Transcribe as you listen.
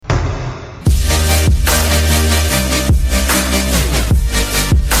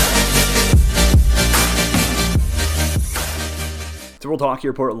World Hockey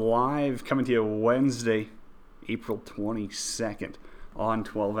Report live, coming to you Wednesday, April 22nd on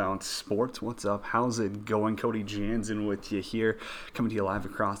 12 Ounce Sports. What's up? How's it going? Cody Jansen with you here, coming to you live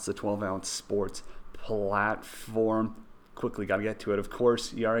across the 12 Ounce Sports platform. Quickly got to get to it. Of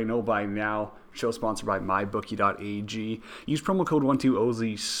course, you already know by now, show sponsored by MyBookie.ag. Use promo code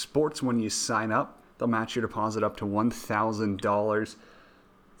 12OZSports when you sign up. They'll match your deposit up to $1,000.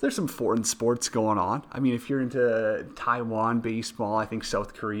 There's some foreign sports going on. I mean, if you're into Taiwan baseball, I think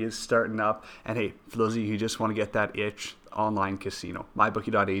South Korea is starting up. And hey, for those of you who just want to get that itch, online casino,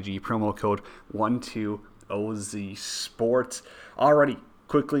 mybookie.ag, promo code 12OZSports. Alrighty,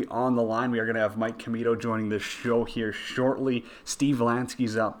 quickly on the line, we are going to have Mike Commito joining the show here shortly. Steve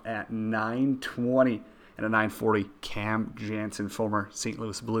Valansky's up at 9:20, and at 9:40, Cam Jansen, former St.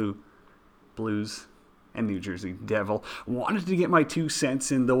 Louis Blues and New Jersey Devil. Wanted to get my 2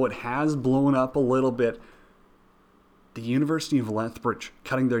 cents in, though it has blown up a little bit. The University of Lethbridge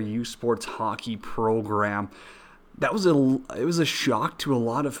cutting their U Sports hockey program. It was a shock to a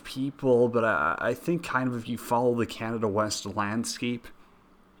lot of people, but I think kind of if you follow the Canada West landscape,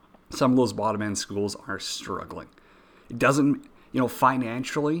 some of those bottom end schools are struggling. It doesn't,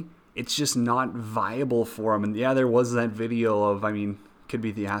 financially, it's just not viable for them. And yeah, there was that video of, could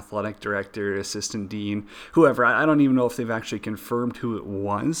be the athletic director, assistant dean, whoever. I don't even know if they've actually confirmed who it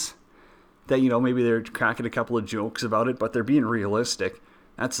was. That, maybe they're cracking a couple of jokes about it, but they're being realistic.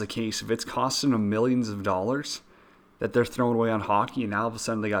 That's the case. If it's costing them millions of dollars that they're throwing away on hockey, and now all of a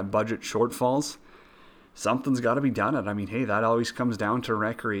sudden they got budget shortfalls, something's got to be done. Hey, that always comes down to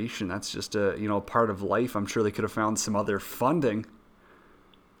recreation. That's just a part of life. I'm sure they could have found some other funding.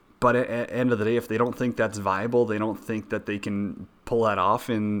 But at the end of the day, if they don't think that's viable, they don't think that they can pull that off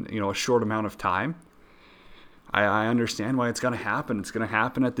in a short amount of time, I understand why it's going to happen. It's going to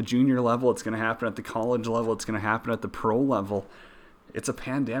happen at the junior level. It's going to happen at the college level. It's going to happen at the pro level. It's a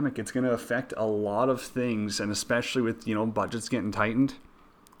pandemic. It's going to affect a lot of things, and especially with budgets getting tightened,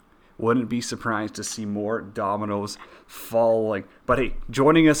 wouldn't be surprised to see more dominoes falling. But hey,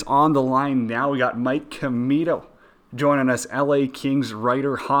 joining us on the line now, we got Mike Commito joining us, LA Kings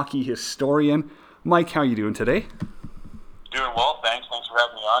writer, hockey historian. Mike, how you doing today? Doing well, thanks. Thanks for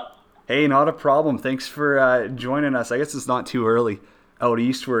having me on. Hey, not a problem. Thanks for joining us. I guess it's not too early out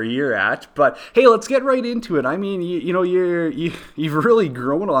east where you're at, but hey, let's get right into it. You've really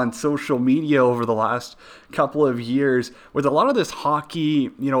grown on social media over the last couple of years with a lot of this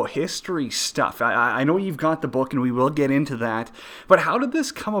hockey, history stuff. I know you've got the book, and we will get into that. But how did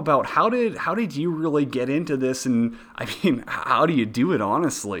this come about? How did you really get into this? And how do you do it,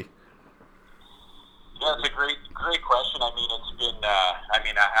 honestly? Yeah, it's a great question. It's been.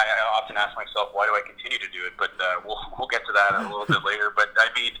 I often ask myself, why do I continue to do it? But we'll get to that a little bit later. But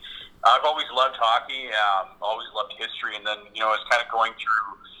I've always loved hockey. Always loved history. And then I was kind of going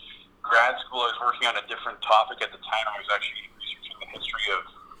through grad school. I was working on a different topic at the time. I was actually researching the history of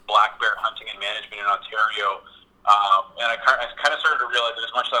black bear hunting and management in Ontario. And I kind of started to realize that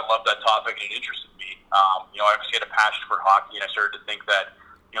as much as I loved that topic and it interested me, I obviously had a passion for hockey, and I started to think that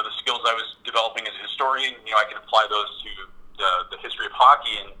the skills I was developing as a historian, I could apply those to the history of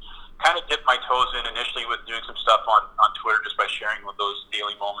hockey, and kind of dipped my toes in initially with doing some stuff on Twitter just by sharing with those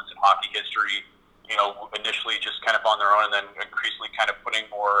daily moments in hockey history, initially just kind of on their own, and then increasingly kind of putting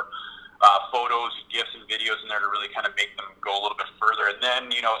more photos, GIFs, and videos in there to really kind of make them go a little bit further. And then,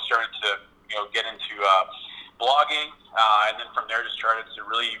 started to, get into blogging, and then from there just started to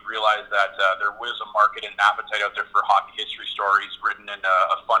really realize that there was a market and an appetite out there for hockey history stories written in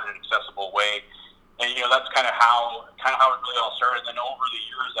a fun and accessible way. And that's kind of how it really all started. And then over the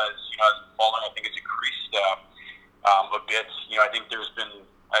years, as following, I think it's increased a bit. I think there's been.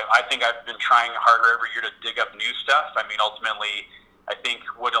 I think I've been trying harder every year to dig up new stuff. Ultimately, I think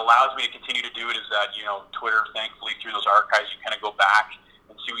what allows me to continue to do it is that Twitter, thankfully, through those archives, you kind of go back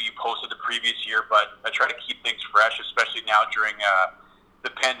and see what you posted the previous year. But I try to keep things fresh, especially now during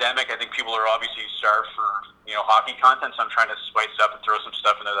the pandemic. I think people are obviously starved for hockey content, so I'm trying to spice up and throw some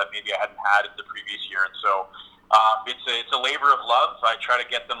stuff in there that maybe I hadn't had in the previous year. And so it's a labor of love. I try to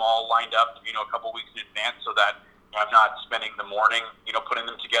get them all lined up, a couple weeks in advance, so that I'm not spending the morning, putting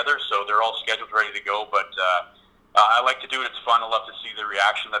them together. So they're all scheduled, ready to go. But I like to do it. It's fun. I love to see the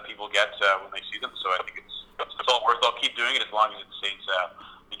reaction that people get when they see them. So I think it's all worth it. I'll keep doing it as long as it stays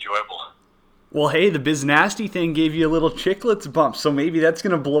enjoyable. Well, hey, the Biz Nasty thing gave you a little chicklets bump, so maybe that's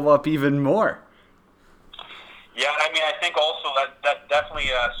going to blow up even more. Yeah, I think also that definitely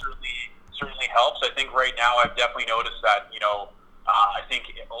certainly helps. I think right now I've definitely noticed that, I think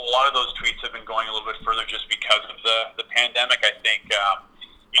a lot of those tweets have been going a little bit further just because of the pandemic. I think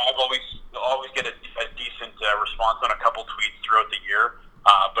I've always get a decent response on a couple tweets throughout the year.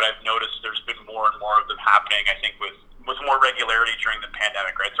 regularity during the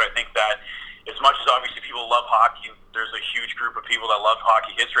pandemic, right? So I think that as much as obviously people love hockey, there's a huge group of people that love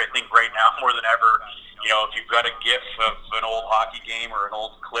hockey history. I think right now more than ever, if you've got a GIF of an old hockey game or an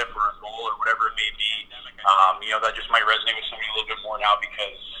old clip or a goal or whatever it may be, that just might resonate with somebody a little bit more now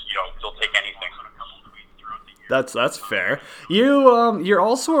because they'll take anything. That's fair. You're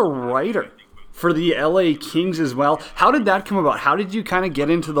also a writer for the LA Kings as well. How did that come about? How did you kind of get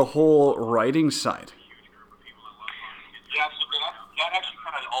into the whole writing side? Yeah, so that actually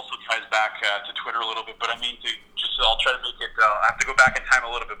kind of also ties back to Twitter a little bit, but I mean, I'll try to make it, I have to go back in time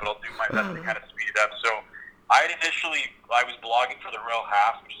a little bit, but I'll do my best to kind of speed it up. So I was blogging for the Royal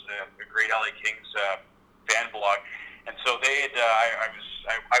Half, which is a great LA Kings fan blog, and so they had,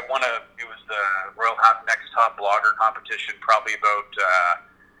 I won it was the Royal Half Next Top Blogger competition probably about,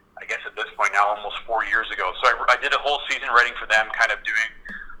 I guess at this point now, almost 4 years ago. So I did a whole season writing for them, kind of doing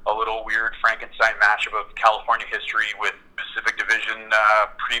a little weird Frankenstein mashup of California history with Pacific Division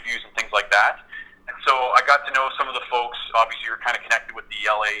previews and things like that. And so I got to know some of the folks. Obviously, you're kind of connected with the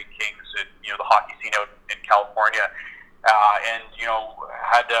LA Kings and the hockey scene out in California, and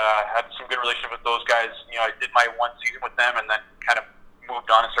had some good relationship with those guys. I did my one season with them, and then kind of moved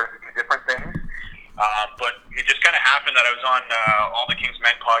on and started to do different things. But it just kind of happened that I was on All the Kings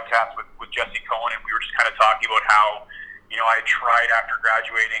Men podcast with Jesse Cohen, and we were just kind of talking about how I tried after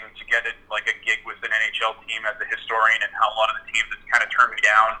graduating to get a gig with an NHL team as a historian, and how a lot of the teams had kind of turned me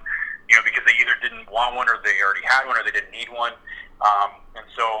down, because they either didn't want one or they already had one or they didn't need one. And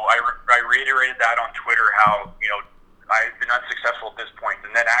so I reiterated that on Twitter how, I've been unsuccessful at this point.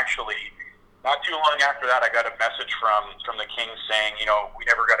 And then actually, not too long after that, I got a message from the Kings saying, we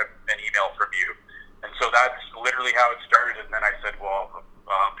never got an email from you. And so that's literally how it started. And then I said, well,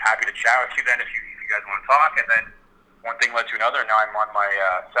 I'm happy to chat with you then if you guys want to talk. And then one thing led to another. Now I'm on my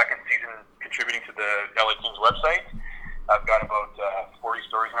second season contributing to the LA Kings website. I've got about 40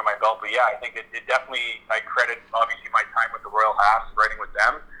 stories under my belt. But yeah, I think it definitely, I credit obviously my time with the Royal Half, writing with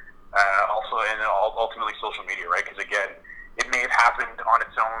them, also, and ultimately social media, right? Because again, it may have happened on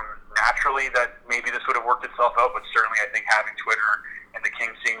its own naturally that maybe this would have worked itself out, but certainly I think having Twitter and the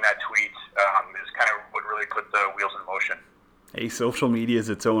Kings seeing that tweet is kind of what really put the wheels in motion. Hey, social media is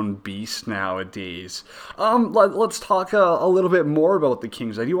its own beast nowadays. Let's talk a little bit more about the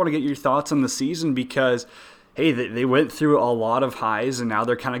Kings. I do want to get your thoughts on the season because, hey, they went through a lot of highs and now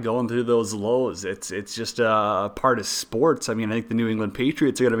they're kind of going through those lows. It's just a part of sports. I mean, I think the New England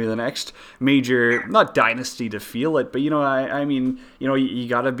Patriots are going to be the next major, not dynasty to feel it, but you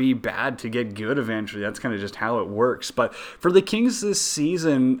got to be bad to get good eventually. That's kind of just how it works. But for the Kings this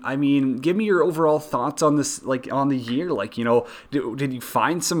season, I mean, give me your overall thoughts on this, on the year. Did you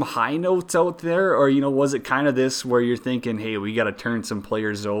find some high notes out there, or was it kind of this where you're thinking, hey, we got to turn some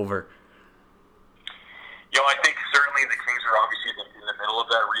players over? I think certainly the Kings are obviously in the middle of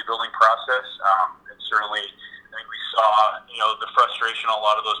that rebuilding process. And certainly, I think we saw, the frustration on a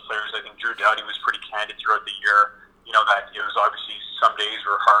lot of those players. I think Drew Doughty was pretty candid throughout the year, that it was obviously some days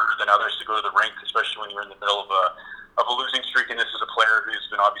were harder than others to go to the rink, especially when you're in the middle of a losing streak. And this is a player who's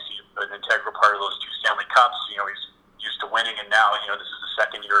been obviously an integral part of those 2 Stanley Cups. He's used to winning, and now, this is the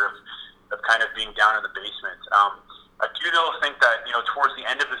second year of kind of being down in the basement. I do though think that, towards the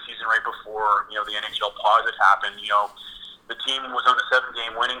end of the season, right before, the NHL pause had happened, the team was on a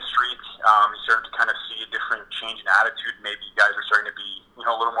 7-game winning streak. You started to kind of see a different change in attitude. Maybe guys are starting to be, a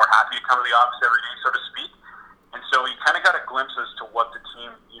little more happy to come to the office every day, so to speak. And so you kind of got a glimpse as to what the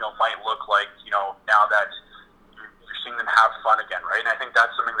team, might look like, now that you're seeing them have fun again, right? And I think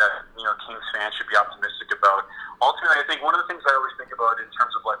that's something that, Kings fans should be optimistic about. Ultimately, I think one of the things I always think about in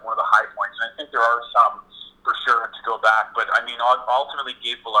terms of one of the high points, and I think there are some for sure to go back, but I mean, ultimately,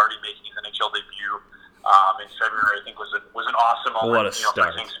 Gabe Vilardi making his NHL debut in February, I think was an awesome moment. What a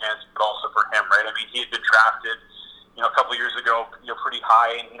start. For Kings fans, but also for him, right? I mean, he had been drafted, a couple of years ago, pretty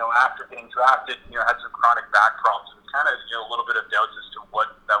high, and after getting drafted, had some chronic back problems, and kind of a little bit of doubts as to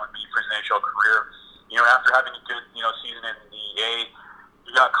what that would be for his NHL career. After having a good season in the A, he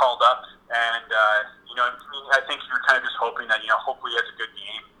got called up, and I think you were kind of just hoping that hopefully he has a good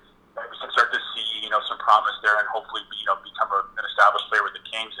game. We can start to see, some promise there, and hopefully, become an established player with the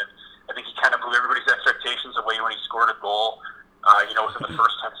Kings. And I think he kind of blew everybody's expectations away when he scored a goal. Within the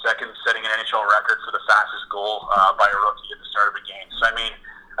first 10 seconds, setting an NHL record for the fastest goal by a rookie at the start of a game. So I mean,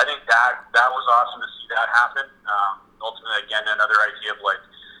 I think that was awesome to see that happen. Ultimately, again, another idea of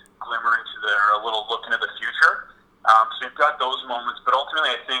glimmer into a little look into the future. So you've got those moments, but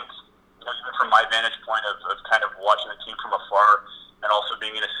ultimately, I think even from my vantage point of kind of watching the team from afar, and also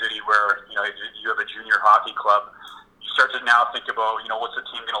being in a city where, you have a junior hockey club, you start to now think about, what's the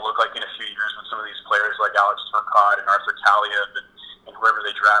team going to look like in a few years when some of these players like Alex Turcotte Turcotte and Arthur Kaliev and whoever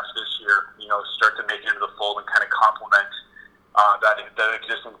they draft this year, start to make it into the fold and kind of complement that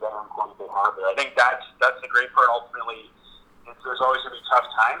existing veteran core that they have there. I think that's the great part. Ultimately, there's always going to be tough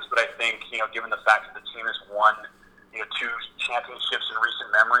times, but I think, given the fact that the team has won, 2 championships in recent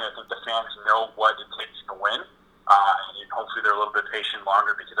memory, I think the fans know what it takes to win. And hopefully they're a little bit patient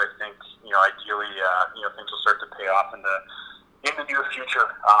longer, because I think, ideally, things will start to pay off in the near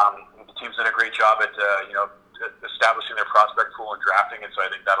future. The team's done a great job at, establishing their prospect pool and drafting it, so I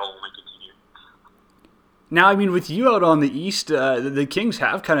think that'll only continue. Now, I mean, with you out on the East, the Kings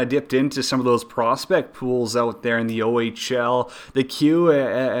have kind of dipped into some of those prospect pools out there in the OHL, the Q,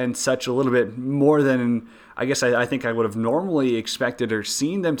 and such a little bit more than I guess I think I would have normally expected or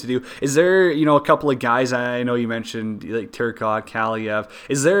seen them to do. Is there, a couple of guys, I know you mentioned like Turcotte, Kaliev.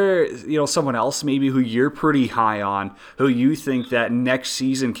 Is there, someone else maybe who you're pretty high on, who you think that next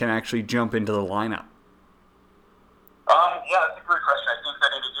season can actually jump into the lineup? Yeah, that's a great question. I think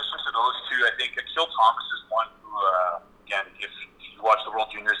that in addition to those two, I think Akil Thomas is one who, again, if you watch the World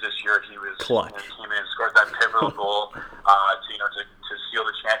Juniors this year, he was clutch. He came in and scored that pivotal goal to seal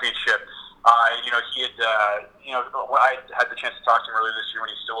the championship. He had, I had the chance to talk to him earlier this year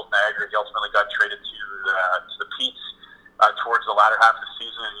when he was still with Niagara. He ultimately got traded to the Petes towards the latter half of the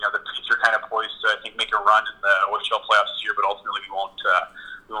season. And, the Petes are kind of poised to, I think, make a run in the OHL playoffs this year, but ultimately we won't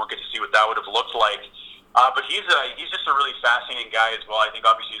get to see what that would have looked like. But he's just a really fascinating guy as well. I think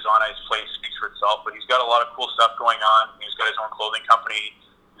obviously his on-ice play speaks for itself, but he's got a lot of cool stuff going on. He's got his own clothing company.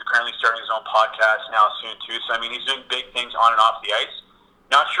 He's apparently starting his own podcast now soon too. So, I mean, he's doing big things on and off the ice.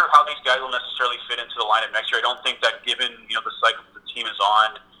 Not sure how these guys will necessarily fit into the lineup next year. I don't think that, given the cycle the team is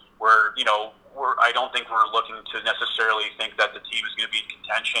on, I don't think we're looking to necessarily think that the team is going to be in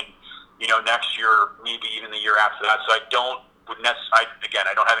contention, next year, maybe even the year after that. So I don't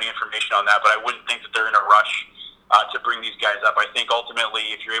have any information on that, but I wouldn't think that they're in a rush to bring these guys up. I think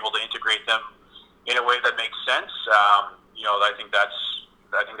ultimately, if you're able to integrate them in a way that makes sense, I think that's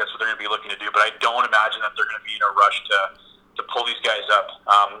what they're going to be looking to do. But I don't imagine that they're going to be in a rush to pull these guys up.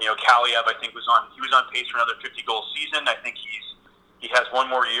 Kaliev, I think, was on pace for another 50-goal season. I think he has one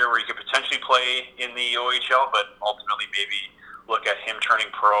more year where he could potentially play in the OHL, but ultimately maybe look at him turning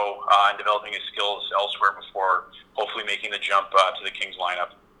pro and developing his skills elsewhere before hopefully making the jump to the Kings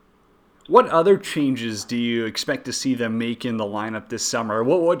lineup. What other changes do you expect to see them make in the lineup this summer?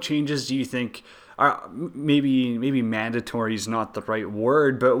 What changes do you think are maybe mandatory is not the right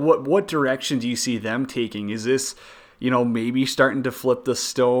word, but what direction do you see them taking? Is this, maybe starting to flip the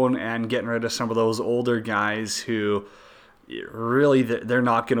stone and getting rid of some of those older guys who really they're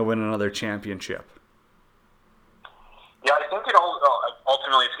not going to win another championship? Yeah, I think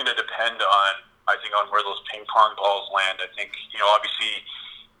ultimately it's going to depend on where those ping pong balls land. I think, obviously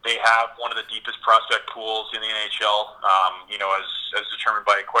they have one of the deepest prospect pools in the NHL, as determined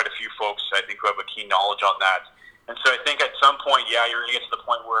by quite a few folks, I think, who have a keen knowledge on that. And so I think at some point, you're going to get to the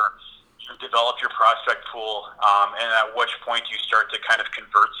point where you develop your prospect pool, and at which point you start to kind of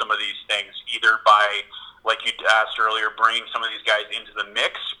convert some of these things, either by, like you asked earlier, bringing some of these guys into the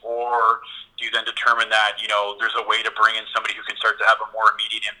mix, or do you then determine that, there's a way to bring in somebody who can start to have a more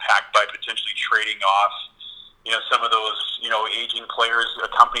immediate impact by potentially trading off, some of those, aging players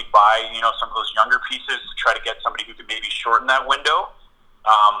accompanied by, some of those younger pieces to try to get somebody who can maybe shorten that window.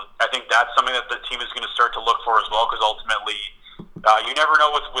 I think that's something that the team is going to start to look for as well, because ultimately, you never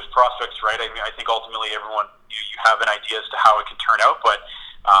know with prospects, right? I mean, I think ultimately everyone, you have an idea as to how it can turn out, but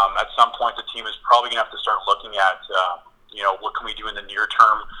at some point the team is probably going to have to start looking at, what can we do in the near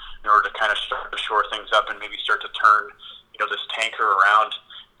term in order to kind of start to shore things up and maybe start to turn, this tanker around.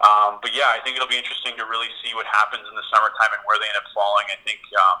 But yeah, I think it'll be interesting to really see what happens in the summertime and where they end up falling. I think,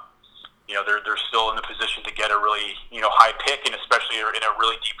 they're still in the position to get a really, high pick, and especially in a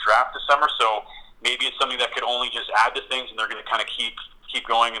really deep draft this summer. So maybe it's something that could only just add to things, and they're going to kind of keep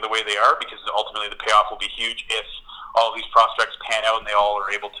going in the way they are, because ultimately the payoff will be huge if all of these prospects pan out and they all are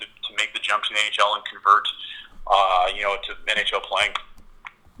able to make the jump to the NHL and convert, to NHL playing.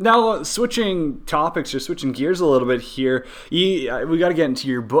 Now, switching topics or switching gears a little bit here, we got to get into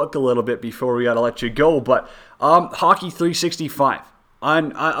your book a little bit before we got to let you go, but Hockey 365.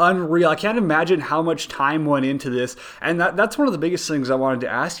 Unreal. I can't imagine how much time went into this, and that's one of the biggest things I wanted to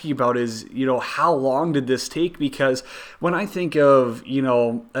ask you about is, how long did this take? Because when I think of,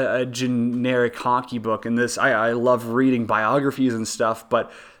 a generic hockey book, and this, I love reading biographies and stuff,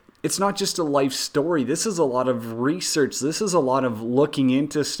 but it's not just a life story. This is a lot of research. This is a lot of looking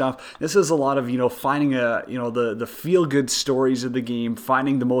into stuff. This is a lot of, finding the feel-good stories of the game,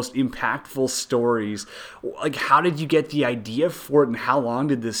 finding the most impactful stories. Like, how did you get the idea for it, and how long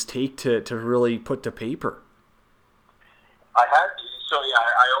did this take to really put to paper? I had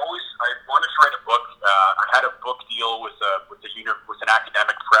I wanted to write a book. I had a book deal with an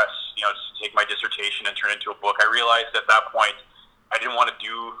academic press, to take my dissertation and turn it into a book. I realized at that point I didn't want to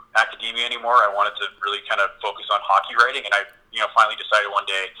do academia anymore. I wanted to really kind of focus on hockey writing, and I finally decided one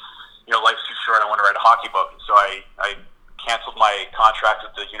day, life's too short. I want to write a hockey book, and so I canceled my contract with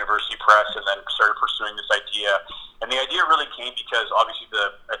the university press and then started pursuing this idea. And the idea really came because obviously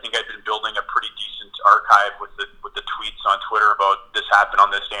I think I'd been building a pretty decent archive with the tweets on Twitter about this happened on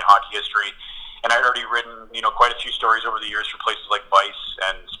this day in hockey history. And I'd already written, quite a few stories over the years for places like Vice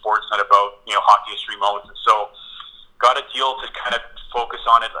and Sportsnet about, hockey history moments. And so got a deal to kind of focus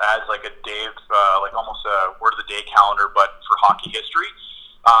on it as like a day of, like almost a word of the day calendar, but for hockey history.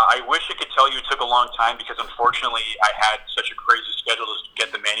 I wish I could tell you it took a long time because unfortunately I had such a crazy schedule to get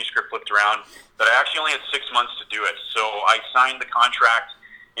the manuscript flipped around that I actually only had 6 months to do it. So I signed the contract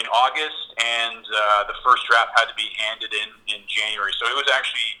in August and the first draft had to be handed in January. So it was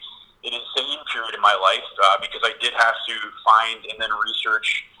actually an insane period in my life because I did have to find and then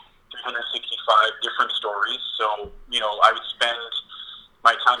research 365 different stories. So, I would spend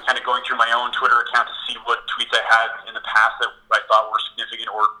my time kind of going through my own Twitter account to see what tweets I had in the past that I thought were significant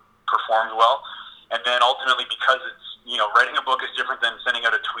or performed well. And then ultimately, because it's, writing a book is different than sending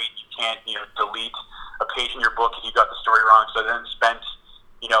out a tweet. You can't, delete a page in your book if you got the story wrong. So I then spent,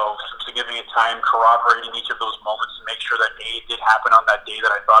 some significant time corroborating each of those moments to make sure that A, it did happen on that day that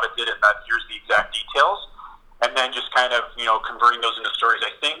I thought it did and that here's the exact details. And then just kind of, converting those into stories.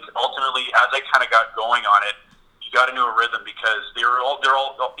 I think ultimately, as I kind of got going on it, got into a rhythm because they're all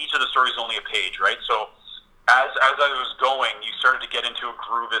each of the stories is only a page, right? So as I was going, you started to get into a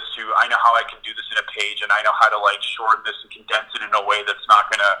groove as to I know how I can do this in a page, and I know how to like shorten this and condense it in a way that's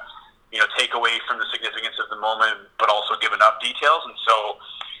not going to take away from the significance of the moment, but also give enough details. And so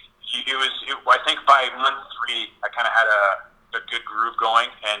I think by month 3, I kind of had a good groove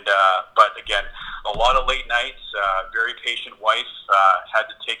going, and but again, a lot of late nights, very patient wife, had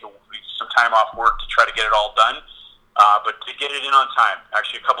to take some time off work to try to get it all done. But to get it in on time,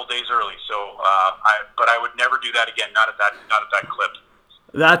 actually a couple days early. So, but I would never do that again. Not at that clip.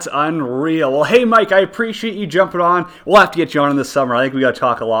 That's unreal. Well, hey, Mike, I appreciate you jumping on. We'll have to get you on in the summer. I think we got to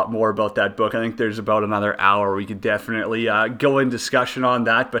talk a lot more about that book. I think there's about another hour we could definitely go in discussion on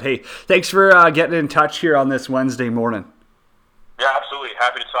that. But hey, thanks for getting in touch here on this Wednesday morning. Yeah, absolutely.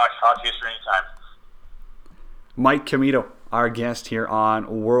 Happy to talk hockey history anytime. Mike Commito, our guest here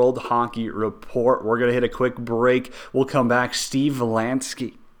on World Hockey Report. We're going to hit a quick break. We'll come back. Steve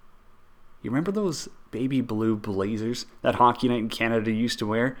Valansky. You remember those baby blue blazers that Hockey Night in Canada used to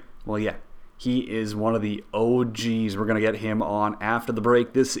wear? Well, yeah. He is one of the OGs. We're going to get him on after the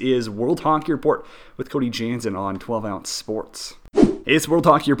break. This is World Hockey Report with Cody Jansen on 12 Ounce Sports. It's World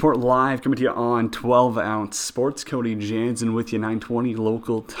Hockey Report live coming to you on 12 Ounce Sports. Cody Jansen with you, 9:20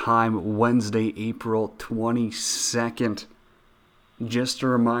 local time, Wednesday, April 22nd. Just a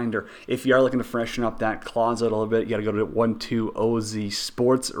reminder, if you are looking to freshen up that closet a little bbit, you got to go to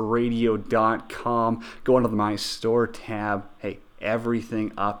 12ozsportsradio.com. Go into the My Store tab. Hey,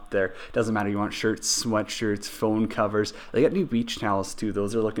 everything up there. Doesn't matter, you want shirts, sweatshirts, phone covers. They got new beach towels too.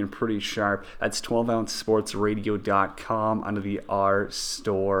 Those are looking pretty sharp. That's 12ozsportsradio.com under the Our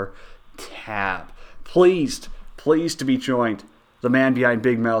Store tab. Pleased to be joined, the man behind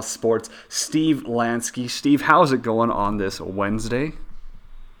Big Mouth Sports, Steve Lansky. Steve, how's it going on this Wednesday?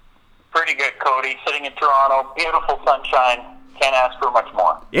 Pretty good, Cody. Sitting in Toronto, beautiful sunshine. Can't ask for much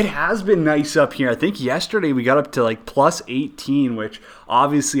more. It has been nice up here. I think yesterday we got up to like plus 18, which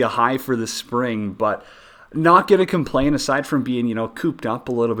obviously a high for the spring, but not going to complain aside from being, cooped up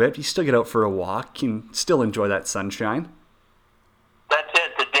a little bit. You still get out for a walk and still enjoy that sunshine. That's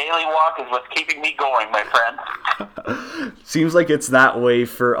it. The daily walk is what's keeping me going, my friend. Seems like it's that way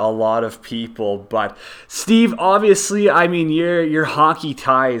for a lot of people. But Steve, obviously, your hockey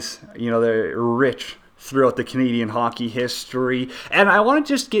ties, they're rich throughout the Canadian hockey history. And I want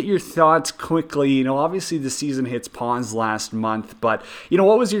to just get your thoughts quickly. Obviously the season hits pause last month, but,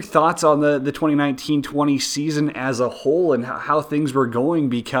 what was your thoughts on the 2019-20 season as a whole and how things were going?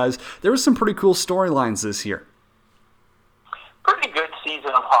 Because there were some pretty cool storylines this year. Pretty good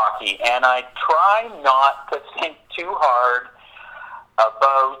season of hockey, and I try not to think too hard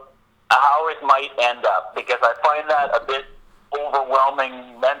about how it might end up, because I find that a bit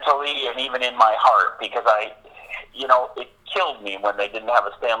overwhelming mentally and even in my heart, because it killed me when they didn't have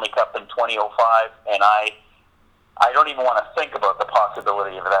a Stanley Cup in 2005, and I don't even want to think about the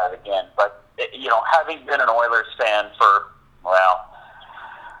possibility of that again. But, having been an Oilers fan for,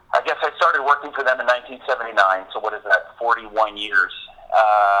 I guess I started working for them in 1979, so what is that, 41 years.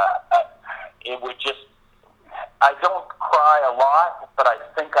 It would just, I don't cry cry a lot, but I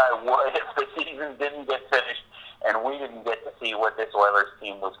think I would if the season didn't get finished and we didn't get to see what this Oilers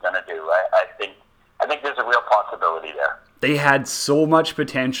team was going to do. I think there's a real possibility there. They had so much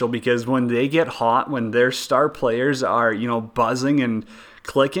potential because when they get hot, when their star players are, buzzing and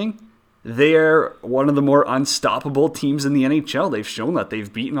clicking, they're one of the more unstoppable teams in the NHL. They've shown that.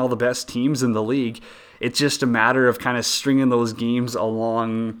 They've beaten all the best teams in the league. It's just a matter of kind of stringing those games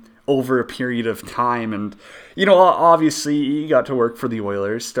along over a period of time. And, obviously you got to work for the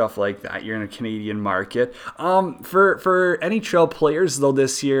Oilers, stuff like that. You're in a Canadian market. For NHL players, though,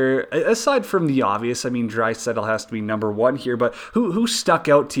 this year, aside from the obvious, Draisaitl has to be number one here, but who stuck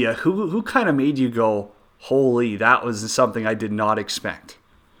out to you? Who kind of made you go, holy, that was something I did not expect?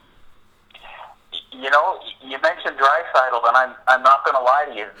 You mentioned Draisaitl, and I'm not going to lie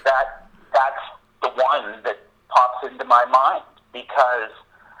to you. That's the one that pops into my mind because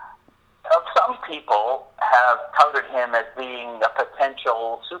some people have touted him as being a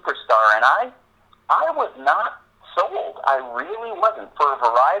potential superstar, and I was not sold. I really wasn't for a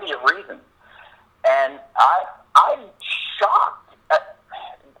variety of reasons, and I'm shocked.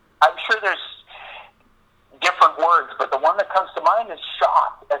 I'm sure there's different words, but the one that comes to mind is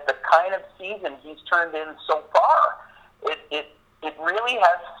shocked at the kind of season he's turned in so far. It really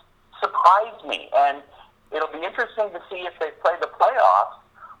has surprised me, and it'll be interesting to see if they play the playoffs,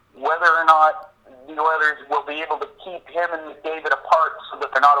 whether or not the Oilers will be able to keep him and McDavid apart so that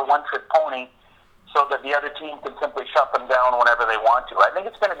they're not a one-trick pony, so that the other team can simply shut them down whenever they want to. I think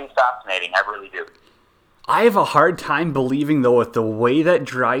it's going to be fascinating. I really do. I have a hard time believing, though, with the way that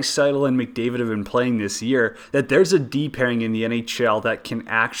Draisaitl and McDavid have been playing this year, that there's a D pairing in the NHL that can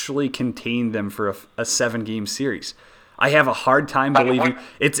actually contain them for a 7-game series. I have a hard time believing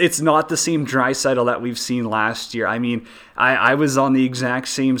it's not the same Draisaitl that we've seen last year. I was on the exact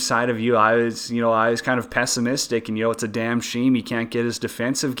same side of you. I was kind of pessimistic, and it's a damn shame he can't get his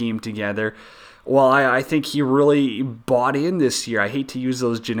defensive game together. Well, I think he really bought in this year. I hate to use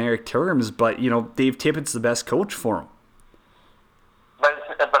those generic terms, but Dave Tippett's the best coach for him. But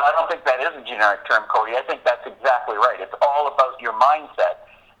I don't think that is a generic term, Cody. I think that's exactly right. It's all about your mindset.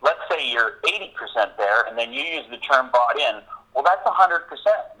 Let's say you're 80% there, and then you use the term bought in. Well, that's 100%.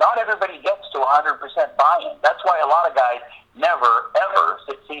 Not everybody gets to 100% buy-in. That's why a lot of guys never, ever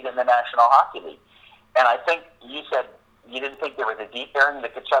succeed in the National Hockey League. And I think you said you didn't think there was a deep pairing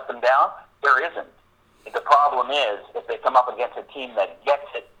that could shut them down. There isn't. The problem is if they come up against a team that gets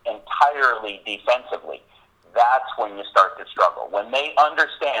it entirely defensively, that's when you start to struggle. When they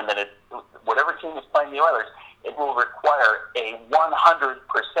understand that whatever team is playing the Oilers, it will require a 100%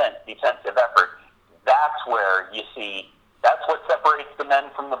 defensive effort. That's where you see, that's what separates the men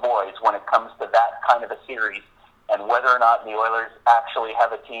from the boys when it comes to that kind of a series and whether or not the Oilers actually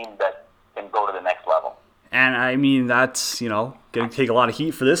have a team that can go to the next level. And that's, going to take a lot of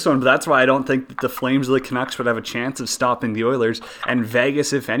heat for this one, but that's why I don't think that the Flames or the Canucks would have a chance of stopping the Oilers. And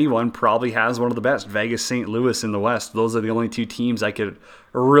Vegas, if anyone, probably has one of the best. Vegas, St. Louis in the West. Those are the only two teams I could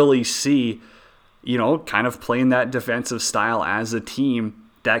really see, kind of playing that defensive style as a team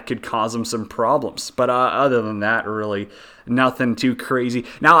that could cause them some problems. But other than that, really nothing too crazy.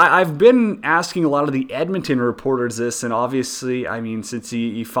 Now, I've been asking a lot of the Edmonton reporters this, and obviously, since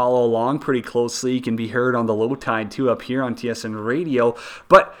you follow along pretty closely, you can be heard on the Low Tide too up here on TSN Radio.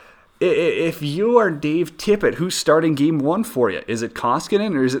 But if you are Dave Tippett, who's starting Game 1 for you? Is it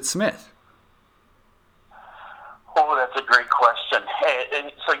Koskinen or is it Smith? Oh, that's a great question.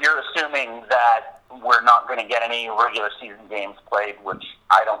 So you're assuming that we're not going to get any regular season games played, which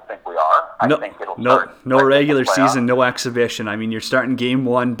I don't think we are. I think it'll start. No regular season, no exhibition. You're starting Game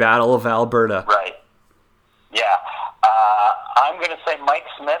 1, Battle of Alberta. Right. Yeah. I'm going to say Mike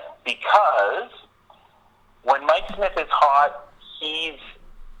Smith because when Mike Smith is hot,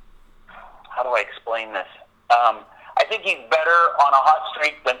 how do I explain this? I think he's better on a hot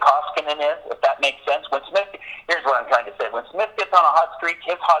streak than Koskinen is, if that makes sense. Here's what I'm trying to say. When Smith gets on a hot streak,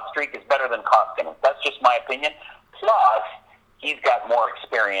 his hot streak is better than Koskinen. That's just my opinion. Plus, he's got more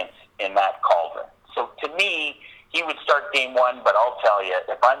experience in that cauldron. So to me, he would start Game 1, but I'll tell you,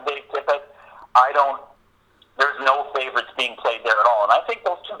 if I'm Dave Tippett, there's no favorites being played there at all. And I think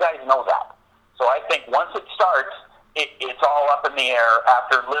those two guys know that. So I think once it starts, it's all up in the air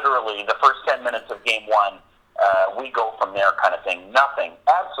after literally the first 10 minutes of Game 1. We go from there kind of thing. Nothing,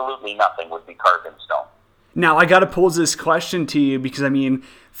 absolutely nothing would be carved in stone. Now, I got to pose this question to you because,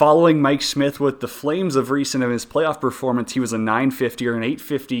 following Mike Smith with the Flames of recent of his playoff performance, he was a .950 or an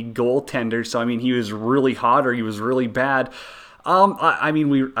 .850 goaltender. So, he was really hot or he was really bad. I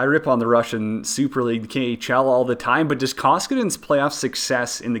rip on the Russian Super League, the KHL, all the time, but does Koskinen's playoff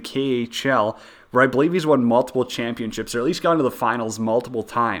success in the KHL where I believe he's won multiple championships, or at least gone to the finals multiple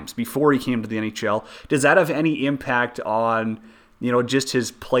times before he came to the NHL. Does that have any impact on, just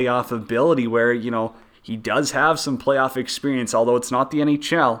his playoff ability, where, he does have some playoff experience, although it's not the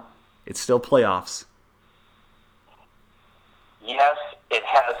NHL, it's still playoffs? Yes, it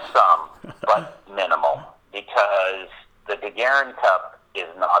has some, but minimal, because the Gagarin Cup is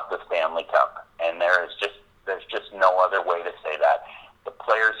not the Stanley Cup, and there's just no other way to say that. The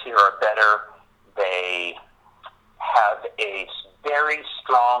players here are better. They have a very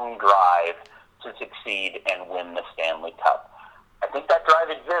strong drive to succeed and win the Stanley Cup. I think that drive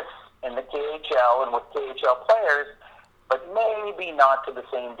exists in the KHL and with KHL players, but maybe not to the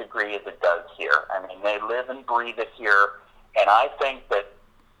same degree as it does here. I mean, they live and breathe it here, and I think that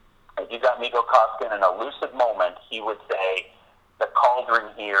if you got Mikko Koskinen in a lucid moment, he would say the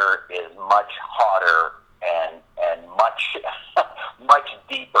cauldron here is much hotter and much much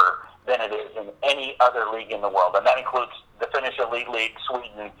deeper than it is in any other league in the world, and that includes the Finnish Elite League,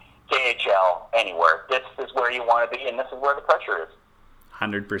 Sweden, KHL, anywhere. This is where you want to be, and this is where the pressure is.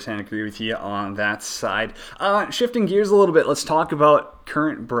 100% agree with you on that side. Shifting gears a little bit, let's talk about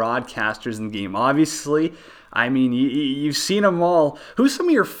current broadcasters in the game. Obviously, I mean, you've seen them all. Who's some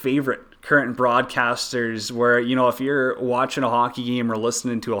of your favorite current broadcasters where, if you're watching a hockey game or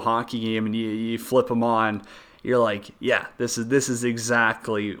listening to a hockey game and you flip them on, you're like, yeah, this is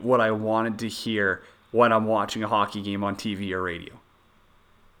exactly what I wanted to hear when I'm watching a hockey game on TV or radio?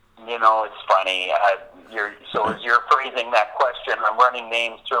 It's funny. As you're phrasing that question, I'm running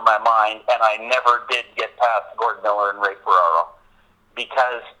names through my mind, and I never did get past Gord Miller and Ray Ferraro,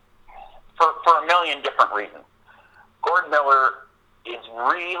 because for a million different reasons. Gord Miller is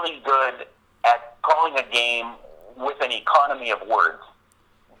really good at calling a game with an economy of words,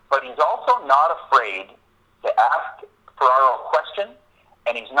 but he's also not afraid to ask Ferraro a question,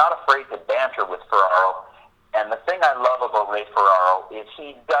 and he's not afraid to banter with Ferraro. And the thing I love about Ray Ferraro is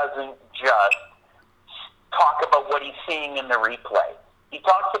he doesn't just talk about what he's seeing in the replay. He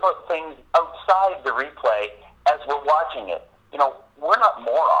talks about things outside the replay as we're watching it. We're not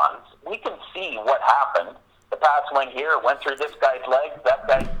morons. We can see what happened. The pass went here, went through this guy's legs, that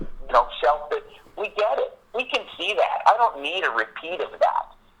guy, shelved it. We get it. We can see that. I don't need a repeat of that.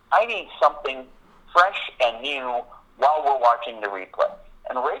 I need something fresh and new while we're watching the replay.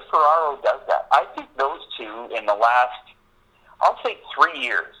 And Ray Ferraro does that. I think those two in the last, I'll say 3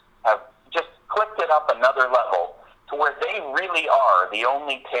 years, have just clicked it up another level to where they really are the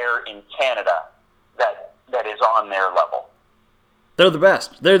only pair in Canada that is on their level. They're the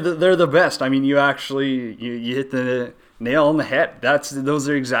best. They're the best. I mean, you actually you hit the nail on the head. Those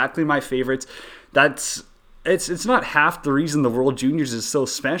are exactly my favorites. It's not half the reason the World Juniors is so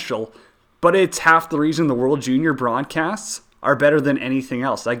special, but it's half the reason the World Junior broadcasts are better than anything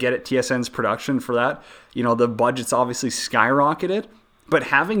else. I get it, TSN's production for that. The budget's obviously skyrocketed, but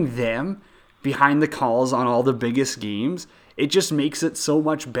having them behind the calls on all the biggest games, it just makes it so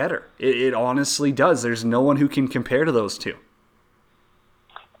much better. It honestly does. There's no one who can compare to those two.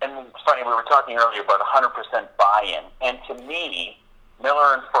 And it's funny, we were talking earlier about 100% buy-in. And to me,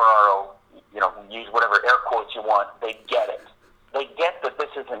 Miller and Ferraro, use whatever air quotes you want, they get it. They get that this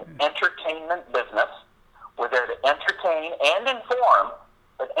is an entertainment business. We're there to entertain and inform,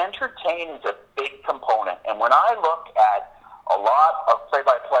 but entertain is a big component. And when I look at a lot of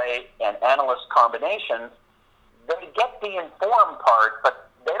play-by-play and analyst combinations, they get the inform part,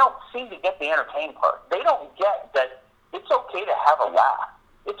 but they don't seem to get the entertain part. They don't get that it's okay to have a laugh.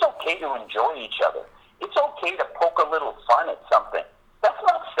 It's okay to enjoy each other. It's okay to poke a little fun at something. That's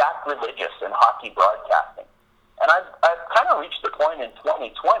not sacrilegious in hockey broadcasting. And I've kind of reached the point in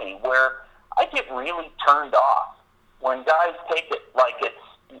 2020 where I get really turned off when guys take it like it's,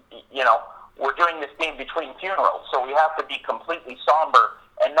 we're doing this game between funerals, so we have to be completely somber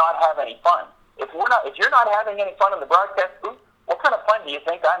and not have any fun. If you're not having any fun in the broadcast booth, what kind of fun do you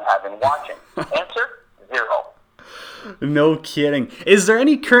think I'm having watching? Answer, 0. No kidding. Is there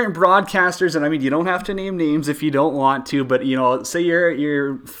any current broadcasters, and I mean, you don't have to name names if you don't want to, but say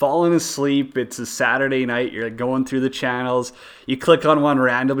you're falling asleep, it's a Saturday night, you're going through the channels, you click on one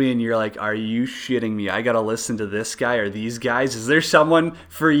randomly and you're like, are you shitting me? I gotta listen to this guy or these guys. Is there someone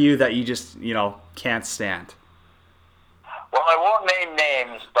for you that you just, can't stand? Well, I won't name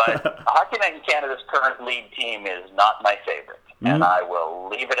names, but Hockey Night in Canada's current lead team is not my favorite, and I will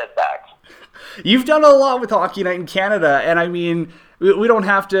leave it at that. You've done a lot with Hockey Night in Canada, and I mean, we don't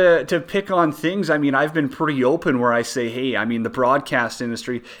have to pick on things. I mean, I've been pretty open where I say, hey, I mean, the broadcast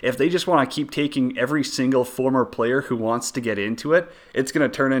industry, if they just want to keep taking every single former player who wants to get into it, it's going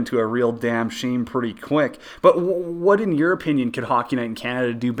to turn into a real damn shame pretty quick. But what, in your opinion, could Hockey Night in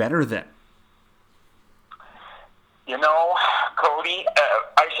Canada do better than? You know, Cody,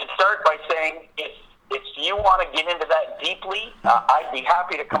 I should start by saying if you want to get into that deeply, I'd be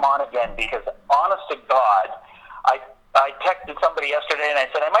happy to come on again because, honest to God, I texted somebody yesterday and I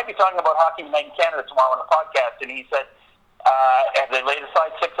said, I might be talking about Hockey Night in Canada tomorrow on the podcast, and he said, have they laid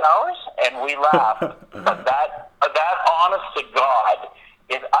aside 6 hours? And we laughed. But that, honest to God,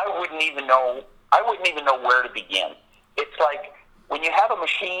 is I wouldn't even know where to begin. It's like when you have a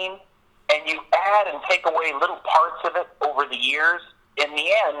machine and you add and take away little parts of it over the years, in the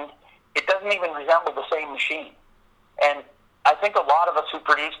end, it doesn't even resemble the same machine. And I think a lot of us who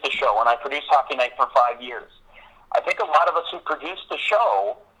produced the show, and I produced Hockey Night for 5 years, I think a lot of us who produced the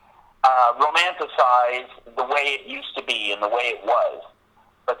show romanticize the way it used to be and the way it was.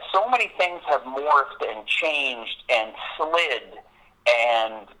 But so many things have morphed and changed and slid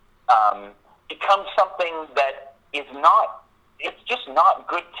and become something that is not, it's just not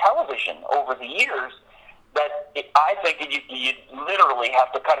good television over the years, that I think you literally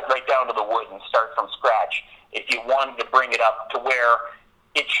have to cut it right down to the wood and start from scratch if you wanted to bring it up to where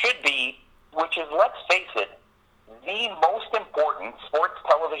it should be, which is, let's face it, the most important sports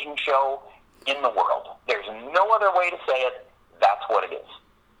television show in the world. There's no other way to say it. That's what it is.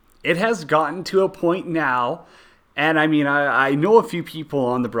 It has gotten to a point now, and I mean, I know a few people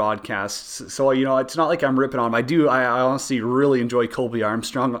on the broadcasts, so, you know, it's not like I'm ripping on them. I honestly really enjoy Colby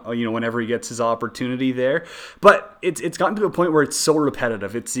Armstrong, you know, whenever he gets his opportunity there. But it's gotten to a point where it's so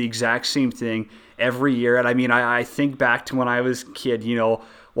repetitive. It's the exact same thing every year. And I mean, I think back to when I was a kid, you know,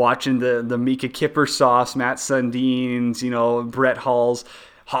 watching the Mika Kiprusoffs, Matt Sundins, you know, Brett Halls.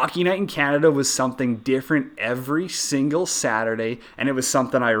 Hockey Night in Canada was something different every single Saturday, and it was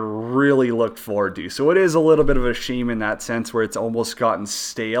something I really looked forward to. So it is a little bit of a shame in that sense where it's almost gotten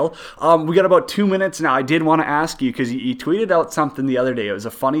stale. We got about 2 minutes now. I did want to ask you, because you tweeted out something the other day. It was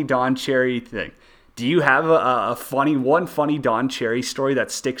a funny Don Cherry thing. Do you have a funny Don Cherry story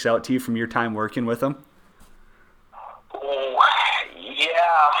that sticks out to you from your time working with him? Oh, yeah.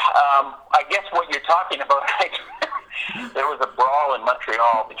 I guess what you're talking about, there was a brawl in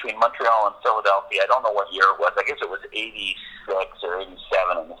Montreal, between Montreal and Philadelphia. I don't know what year it was. I guess it was 86 or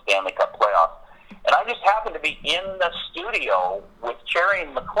 87 in the Stanley Cup playoffs. And I just happened to be in the studio with Cherry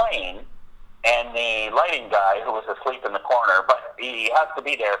McLean and the lighting guy who was asleep in the corner, but he has to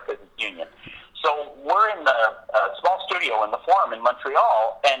be there because it's union. So we're in the small studio in the Forum in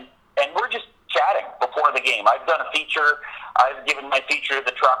Montreal, and we're just chatting before the game. I've done a feature. I've given my feature to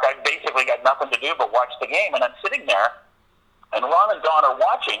the truck. I've basically got nothing to do but watch the game, and I'm sitting there, and Ron and Don are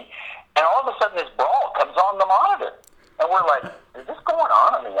watching, and all of a sudden this brawl comes on the monitor. And we're like, is this going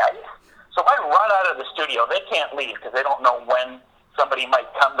on the ice? So I run out of the studio. They can't leave because they don't know when somebody might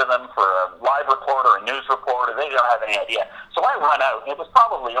come to them for a live report or a news report, or they don't have any idea. So I run out. It was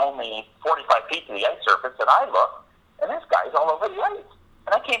probably only 45 feet to the ice surface, and I look, and this guy's all over the ice.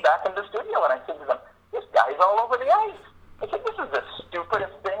 And I came back in the studio, and I said to them, this guy's all over the ice. I said, this is the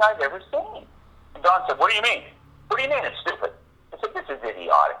stupidest thing I've ever seen. And Don said, what do you mean? What do you mean it's stupid? I said, this is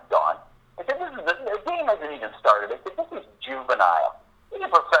idiotic, Don. I said, the game hasn't even started. I said, this is juvenile. He's a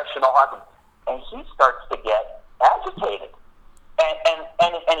professional hockey. And he starts to get agitated.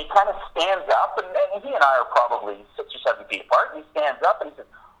 And he kind of stands up, and he and I are probably 6 or 7 feet apart, and he stands up and he says,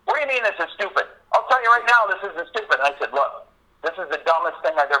 what do you mean this is stupid? I'll tell you right now, this isn't stupid. And I said, look, this is the dumbest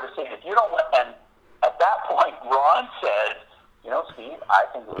thing I've ever seen. If you don't let, and at that point, Ron says, you know, Steve, I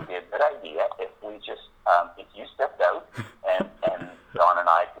think it would be a good idea if we just, if you stepped out and Don and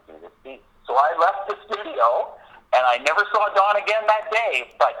I could do this piece. So I left the studio, and I never saw Don again that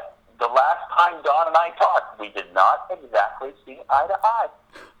day, but the last time Don and I talked, we did not exactly see eye to eye.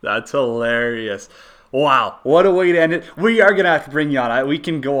 That's hilarious. Wow, what a way to end it. We are going to have to bring you on. We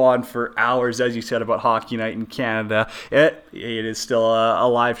can go on for hours, as you said, about Hockey Night in Canada. It is still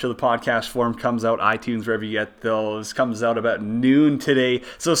alive till the podcast form comes out, iTunes, wherever you get those. Comes out about noon today.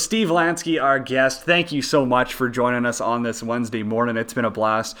 So Steve Lansky, our guest, thank you so much for joining us on this Wednesday morning. It's been a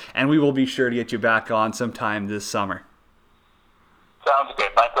blast, and we will be sure to get you back on sometime this summer. Sounds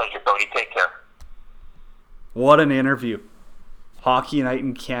good. My pleasure, Cody. Take care. What an interview. Hockey Night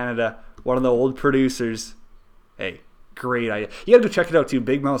in Canada. One of the old producers. Hey, great idea. You got to go check it out too,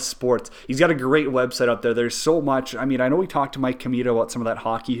 Big Mouth Sports. He's got a great website up there. There's so much. I mean, I know we talked to Mike Comito about some of that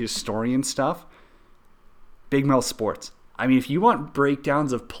hockey historian stuff. Big Mouth Sports. I mean, if you want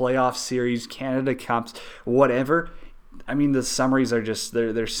breakdowns of playoff series, Canada Cups, whatever, I mean, the summaries are just,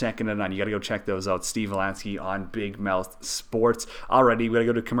 they're second to none. You got to go check those out. Steve Lansky on Big Mouth Sports. Alrighty, we got to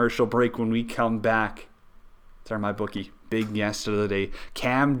go to commercial break. When we come back, it's our MyBookie big guest of the day,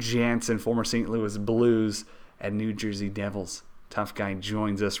 Cam Janssen, former St. Louis Blues and New Jersey Devils tough guy,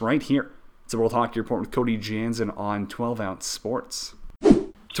 joins us right here It's a World Hockey Report with Cody Jansen on 12 Ounce Sports.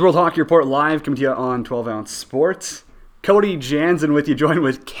 It's a World Hockey Report live coming to you on 12 Ounce Sports. Cody Jansen with you, joined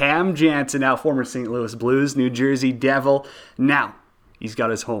with Cam Jansen, now former St. Louis Blues, New Jersey Devil. Now, he's got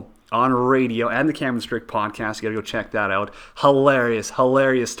his home on radio and the Cam and Strick podcast. You got to go check that out. Hilarious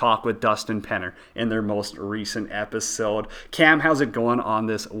talk with Dustin Penner in their most recent episode. Cam, how's it going on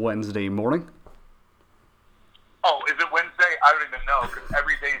this Wednesday morning? Oh, is it Wednesday? I don't even know, because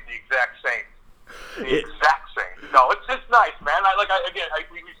every day is the exact same. Exact same. No, it's nice, man.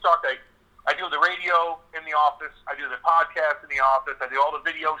 We talked. I do the radio in the office. I do the podcast in the office. I do all the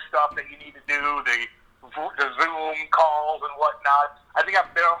video stuff that you need to do, the Zoom calls and whatnot. I think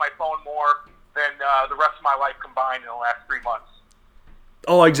I've been on my phone more than the rest of my life combined in the last 3 months.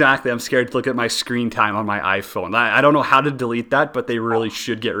 Oh, exactly. I'm scared to look at my screen time on my iPhone. I don't know how to delete that, but they really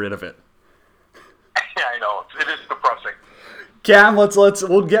should get rid of it. Yeah, I know. It is depressing. Cam,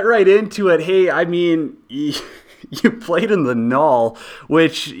 we'll get right into it. Hey, I mean, you played in the Null,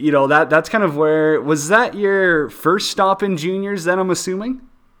 which, you know, that's kind of where, was that your first stop in juniors then, I'm assuming?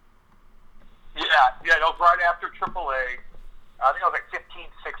 Yeah, it was right after AAA. I think I was like 15,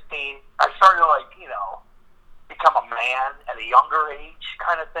 16. I started to, become a man at a younger age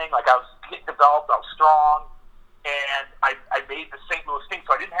kind of thing. Like, I was getting developed, I was strong, and I made the St. Louis team,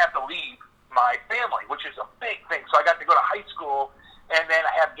 so I didn't have to leave my family, which is a big thing. So I got to go to high school, and then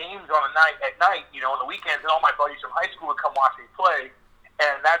I have games at night, on the weekends, and all my buddies from high school would come watch me play,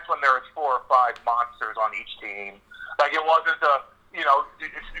 and that's when there was 4 or 5 monsters on each team. Like, it wasn't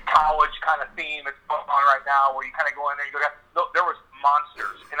it's the college kind of theme that's going on right now, where you kind of go in there and you go, no, there was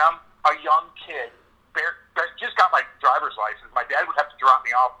monsters, and I'm a young kid, just got my driver's license. My dad would have to drop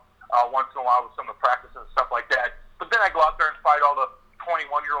me off once in a while with some of the practices and stuff like that, but then I go out there and fight all the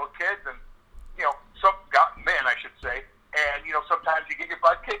 21-year-old kids, and men, I should say. And, sometimes you get your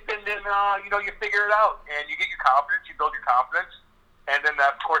butt kicked and then, you figure it out. And you get your confidence, you build your confidence. And then,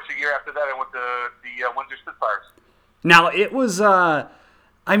 of course, a year after that, I went to the Windsor Spitfires. Now, it was,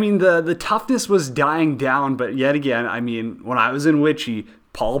 the toughness was dying down, but yet again, when I was in Witchy,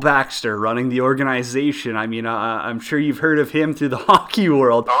 Paul Baxter running the organization, I'm sure you've heard of him through the hockey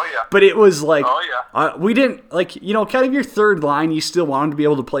world. Oh, yeah. But it was like, we didn't, kind of your third line, you still wanted to be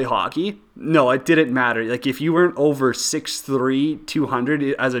able to play hockey. No, it didn't matter. Like, if you weren't over 6'3", 200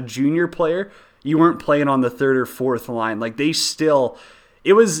 as a junior player, you weren't playing on the third or fourth line. Like, they still,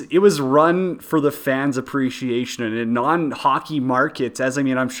 it was run for the fans' appreciation. And in non-hockey markets, as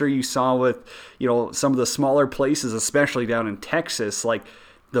I'm sure you saw with, some of the smaller places, especially down in Texas, like,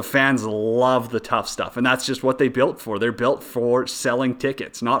 the fans love the tough stuff. And that's just what they built for. They're built for selling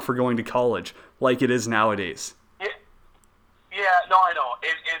tickets, not for going to college like it is nowadays. Yeah, no, I know.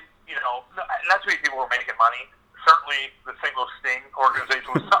 And that's where people were making money. Certainly, the St. Louis Sting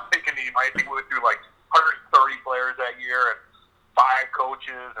organization was not making any money. I think we went through 130 players that year and 5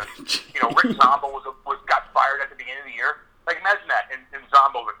 coaches. And Rick Zombo got fired at the beginning of the year. Like, imagine that. And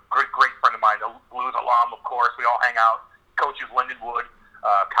Zombo's a great friend of mine, a Blues alum, of course. We all hang out. Coaches Lindenwood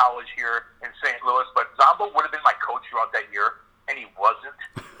College here in St. Louis. But Zombo would have been my coach throughout that year, and he wasn't.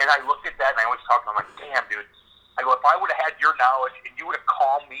 And I looked at that, and I always talk to him. I'm like, damn, dude. I go, if I would have had your knowledge and you would have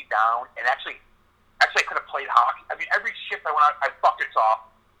calmed me down and actually I could have played hockey. Every shift I went out, I buckets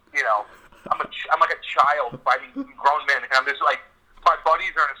off. I'm like a child fighting grown men, and I'm just like, my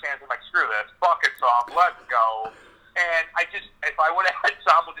buddies are in the stands. I'm like, screw this, buckets off, let's go. And if I would have had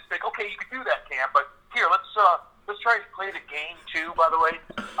Zombo, just think, okay, you can do that, Cam, but here, let's try to play the game too. By the way,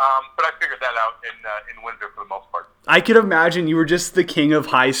 but I figured that out in Windsor for the most part. I could imagine you were just the king of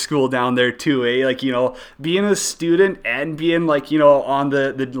high school down there too, eh? Like, being a student and being on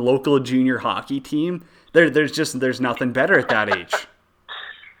the local junior hockey team. There's nothing better at that age.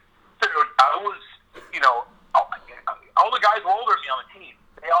 Dude, I was, all the guys were older than me on the team.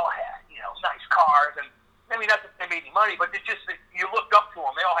 They all had, nice cars, and not that they made any money, but it's just that you looked up to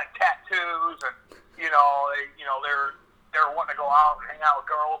them. They all had tattoos, and they're wanting to go out and hang out with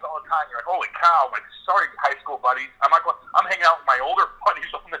girls all the time. You're like, holy cow! Like, sorry, high school buddies. I'm hanging out with my older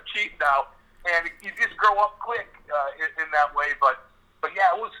buddies on the team now, and you just grow up quick in that way. But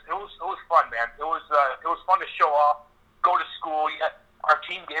yeah, it was fun, man. It was fun to show off, go to school. Yeah, our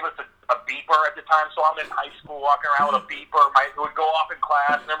team gave us a beeper at the time, so I'm in high school walking around with a beeper. It would go off in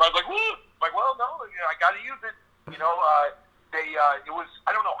class, and everybody's like, woo! I'm like, well, no, I got to use it. It was,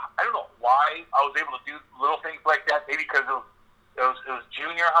 I don't know why I was able to do little things like that. Maybe because it was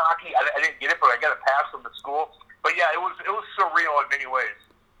junior hockey. I didn't get it, but I got a pass from the school. But yeah, it was surreal in many ways.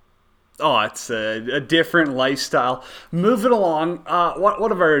 Oh, it's a different lifestyle. Moving along,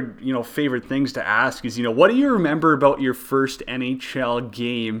 one of our favorite things to ask is what do you remember about your first NHL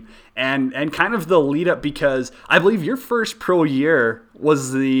game and kind of the lead up, because I believe your first pro year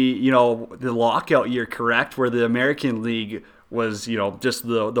was the lockout year, correct? Where the American League was just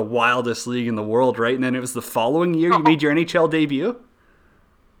the wildest league in the world, right? And then it was the following year you made your NHL debut.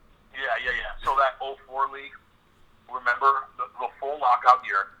 Yeah. So that '04 league, remember the full lockout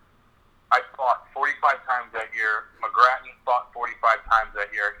year. I fought 45 times that year. McGratney fought 45 times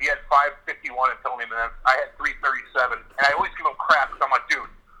that year. He had 551 and told me, man, I had 337. And I always give him crap because I'm like, dude,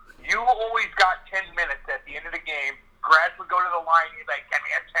 you always got 10 minutes at the end of the game. Grads would go to the line, he'd like, give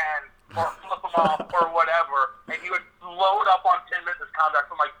me a 10, or flip them off, or whatever. And he would load up on 10 minutes conduct.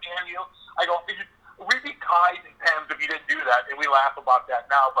 I'm like, damn you. I go, we'd be tied in PEMs if you didn't do that. And we laugh about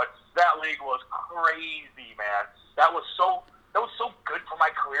that now. But that league was crazy, man. That was so good for my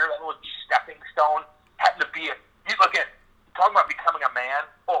career. That little stepping stone happened to be again, talking about becoming a man.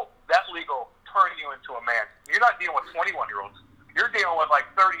 Oh, that league will turn you into a man. You're not dealing with 21-year-olds. You're dealing with like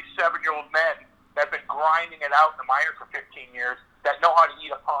 37-year-old men that have been grinding it out in the minors for 15 years, that know how to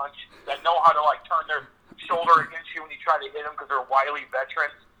eat a punch, that know how to like turn their shoulder against you when you try to hit them because they're wily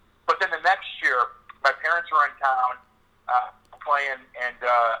veterans. But then the next year, my parents were in town playing, and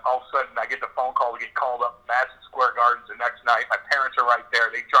all of a sudden I get the phone call to get called up Madison Square Gardens the next night. My parents are right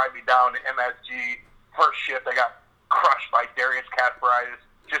there. They drive me down to MSG. First shift, I got crushed by Darius Kasparaitis.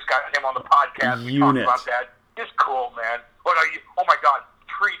 Just got him on the podcast. We talked about that. Just cool, man. Oh my God,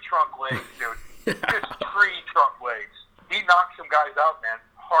 tree trunk legs, dude. Just tree trunk legs. He knocked some guys out, man.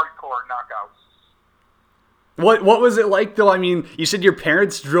 Hardcore knockouts. What was it like, though? I mean, you said your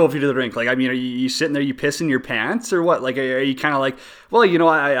parents drove you to the rink. Like, I mean, are you sitting there, you pissing your pants or what? Like, are you kind of like, well,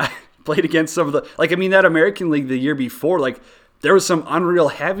 I played against some of the, like, I mean, that American League the year before, like, there was some unreal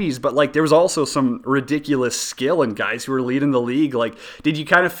heavies, but, like, there was also some ridiculous skill and guys who were leading the league. Like, did you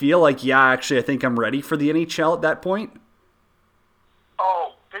kind of feel like, yeah, actually, I think I'm ready for the NHL at that point?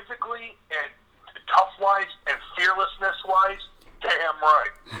 Oh, physically and tough-wise and fearlessness-wise, damn right.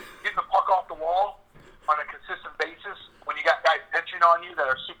 Getting the puck off the wall on a consistent basis when you got guys pitching on you that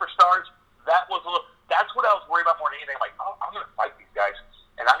are superstars, that's what I was worried about more than anything. Like, oh, I'm going to fight these guys,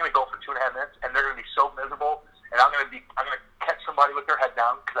 and I'm going to go for 2.5 minutes, and they're going to be so miserable, and I'm going to catch somebody with their head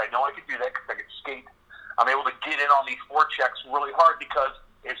down because I know I can do that because I can skate. I'm able to get in on these forechecks really hard because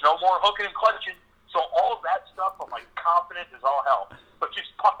it's no more hooking and clutching. So all of that stuff, I'm like confident as all hell. But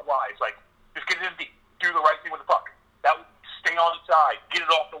just puck-wise, like, just get it in deep, do the right thing with the puck. Stay on the side, get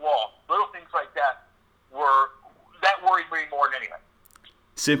it off the wall. Little things like that worried me more than anything.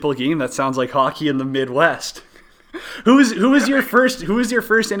 Simple game. That sounds like hockey in the Midwest. Who was your first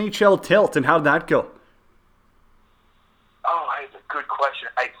NHL tilt, and how did that go? Oh, that's a good question.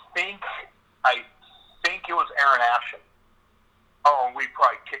 I think it was Aaron Ashton. Oh, and we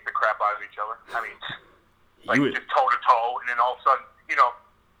probably kicked the crap out of each other. I mean, just toe to toe, and then all of a sudden,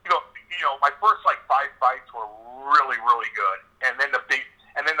 my first like 5 fights were really, really good, and then the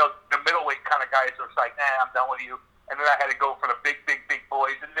middleweight kind of guys are like, nah, I'm done with you. And then I had to go for the big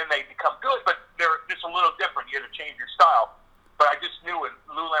boys, and then they become good, but they're just a little different. You had to change your style. But I just knew it.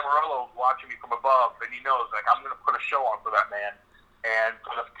 Lou Lamoriello was watching me from above, and he knows, like, I'm going to put a show on for that man, and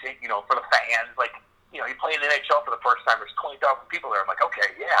for the fans. Like, you play in the NHL for the first time. There's 20,000 people there. I'm like,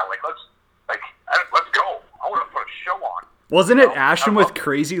 okay, yeah, let's go. I want to put a show on. Wasn't it Ashton with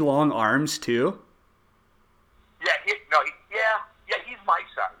crazy long arms too? Yeah, he's my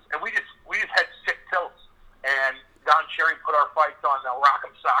size, and we just had sick tilts, and Don Cherry put our fights on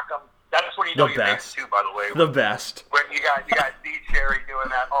Rock'em Sock'em. That's when you know you made it too, by the way. The best. When you got D Cherry doing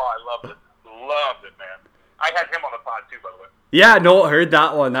that. Oh, I loved it, man. I had him on the pod too, by the way. Yeah, no, I heard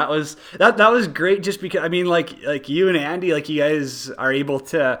that one. That was great. Just because, I mean, like you and Andy, like, you guys are able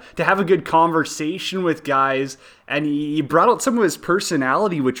to have a good conversation with guys, and he brought out some of his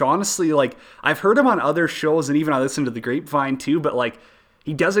personality, which honestly, like, I've heard him on other shows, and even I listened to the Grapevine too, but like,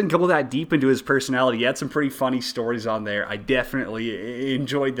 he doesn't go that deep into his personality. He had some pretty funny stories on there. I definitely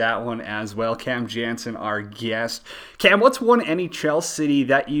enjoyed that one as well. Cam Jansen, our guest. Cam, what's one NHL city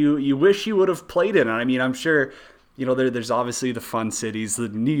that you wish you would have played in? I mean, I'm sure, there's obviously the fun cities, the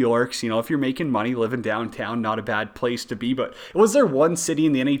New Yorks. If you're making money living downtown, not a bad place to be. But was there one city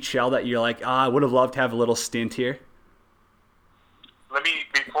in the NHL that you're like, I would have loved to have a little stint here?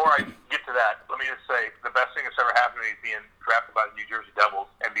 Before I get to that, let me just say the best thing that's ever happened to me is being drafted by the New Jersey Devils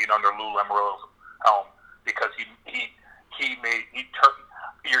and being under Lou Lamoriello's helm, because you're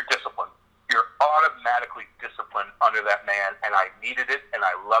disciplined. You're automatically disciplined under that man, and I needed it, and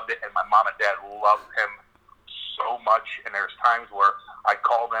I loved it, and my mom and dad loved him so much. And there's times where I'd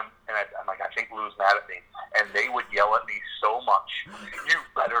call them, and I'm like, I think Lou's mad at me. And they would yell at me so much, you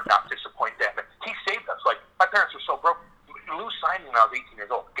better not disappoint them. And he saved us. Like, my parents were so broke. Lou signed me when I was 18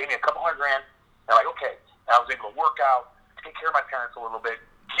 years old. Gave me a couple $100,000. And I'm like, okay. And I was able to work out, take care of my parents a little bit,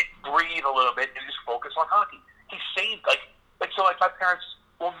 breathe a little bit, and just focus on hockey. He saved, so my parents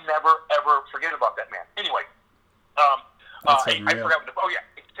will never, ever forget about that man. Anyway, I forgot.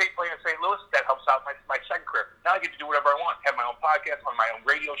 Playing in St. Louis, that helps out my second career. Now I get to do whatever I want. Have my own podcast, on my own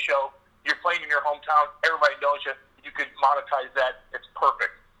radio show. You're playing in your hometown. Everybody knows you. You could monetize that. It's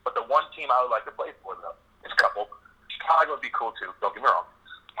perfect. But the one team I would like to play for, though, is a couple. Chicago would be cool, too. Don't get me wrong.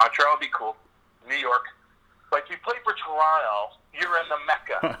 Montreal would be cool. New York. But if you play for Toronto, you're in the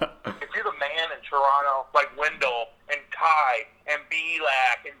Mecca. If you're the man in Toronto, like Wendell and Ty and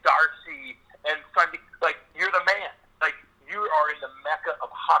Belak and Darcy and Sunday, you're the man. You are in the Mecca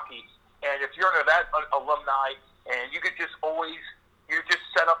of hockey, and if you're under that alumni, and you could just you're just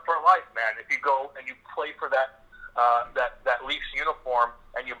set up for life, man. If you go and you play for that Leafs uniform,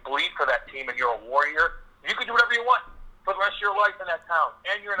 and you bleed for that team, and you're a warrior, you can do whatever you want for the rest of your life in that town,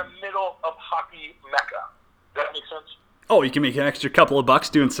 and you're in the middle of hockey Mecca. Does that make sense? Oh, you can make an extra couple of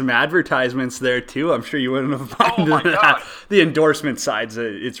bucks doing some advertisements there, too. I'm sure you wouldn't have minded that. The endorsement side's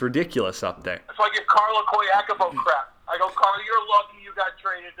it's ridiculous up there. So I give Carla Koyakabo crap. I go, Carla, you're lucky you got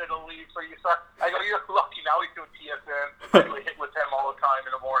traded to the Leafs. I go, you're lucky. Now he's doing TSN. I do a hit with him all the time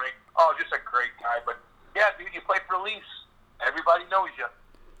in the morning. Oh, just a great guy. But, yeah, dude, you play for the Leafs. Everybody knows you.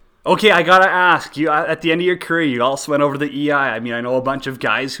 Okay, I gotta ask you. At the end of your career, you also went over to the EI. I mean, I know a bunch of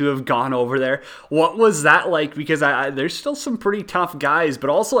guys who have gone over there. What was that like? Because there's still some pretty tough guys, but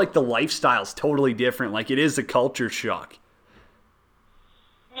also the lifestyle's totally different. It is a culture shock.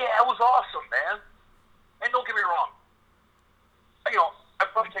 Yeah, it was awesome, man. And don't get me wrong. I've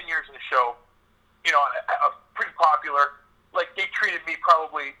done 10 years in the show. I'm pretty popular. They treated me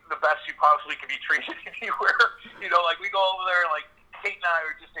probably the best you possibly could be treated anywhere. We go over there, Kate and I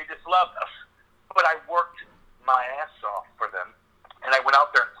they just loved us. But I worked my ass off for them. And I went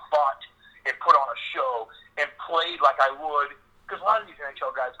out there and fought and put on a show and played like I would. Because a lot of these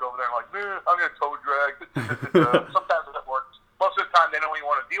NHL guys go over there and I'm going to toe drag. Sometimes it works. Most of the time they don't even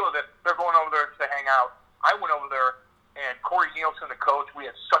want to deal with it. They're going over there to hang out. I went over there, and Corey Nielsen, the coach, we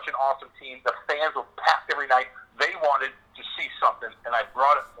had such an awesome team. The fans were packed every night. They wanted to see something, and I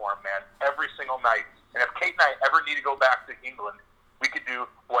brought it for them, man, every single night. And if Kate and I ever need to go back to England, we could do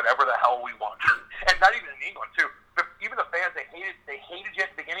whatever the hell we want. And not even in England, too. Even the fans, they hated you at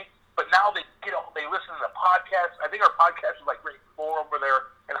the beginning, but now they listen to the podcast. I think our podcast is grade 4 over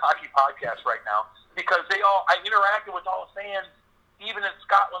there in hockey podcasts right now, because I interacted with all the fans, even in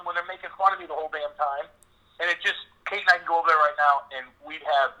Scotland, when they're making fun of me the whole damn time. And Kate and I can go over there right now, and we'd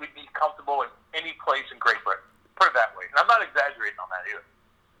be comfortable in any place in Great Britain. Put it that way. And I'm not exaggerating on that either.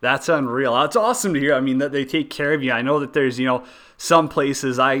 That's unreal. That's awesome to hear. I mean, that they take care of you. I know that there's, some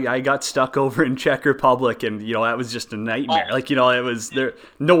places I got stuck over in Czech Republic, and, that was just a nightmare. Oh. It was there.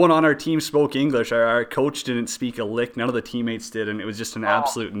 No one on our team spoke English. Our coach didn't speak a lick. None of the teammates did, and it was just an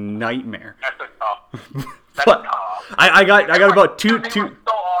absolute nightmare. That's a tough. But I got about two. They were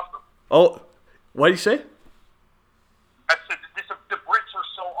so awesome. Oh, what did you say? I said, the Brits are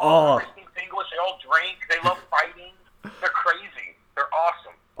so awesome. They speak English. They all drink. They love fighting. They're crazy. They're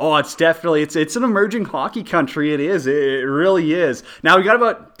awesome. Oh, it's definitely, it's an emerging hockey country. It is. It really is. Now, we got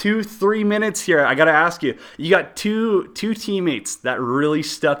about 2-3 minutes here. I got to ask you, you got two teammates that really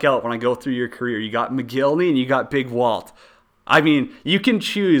stuck out when I go through your career. You got McGillney and you got Big Walt. I mean, you can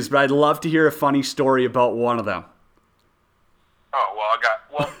choose, but I'd love to hear a funny story about one of them. Oh,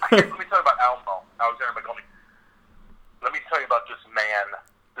 well, let me tell you about Almo, Alexander McGillney. Let me tell you about this man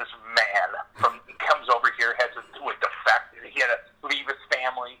he comes over here, has a defect. He had to leave his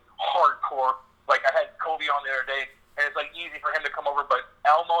family, hardcore. I had Kobe on the other day, and it's easy for him to come over, but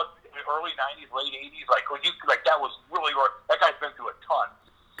Almo in the early 90s, late 80s, that was really hard. That guy's been through a ton.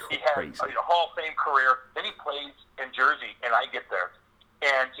 He had a Hall of Fame career. Then he plays in Jersey, and I get there,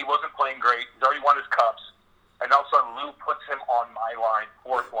 and he wasn't playing great. He's already won his cups, and all of a sudden Lou puts him on my line,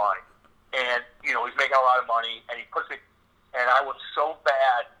 fourth line, and he's making a lot of money, and he puts me. And I was so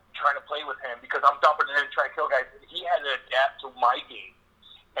bad trying to play with him because I'm dumping it in and trying to kill guys. He had to adapt to my game,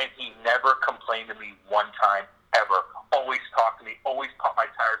 and he never complained to me one time ever. Always talked to me, always pumped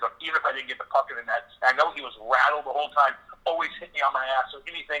my tires up, even if I didn't get the puck in the net. And I know he was rattled the whole time, always hit me on my ass or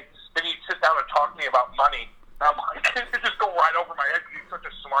anything. Then he'd sit down and talk to me about money. And I'm like, it just go right over my head because he's such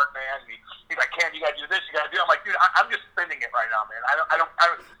a smart man. He's like, Ken, you got to do this, you got to do that. I'm like, dude, I'm just spending it right now, man. I don't.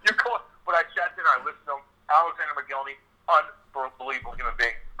 You're cool. But I sat there and I listened to him. Alexander McGillney, unbelievable human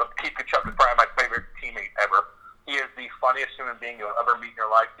being. But Keith Tkachuk is probably my favorite teammate ever. He is the funniest human being you'll ever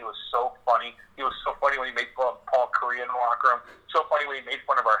He was so funny. He was so funny when he made fun of Paul Kariya in the locker room. So funny when he made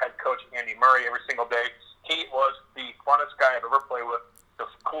fun of our head coach, Andy Murray, every single day. He was the funnest guy I've ever played with.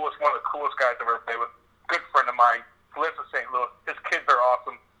 One of the coolest guys I've ever played with. Good friend of mine. Lives in St. Louis. His kids are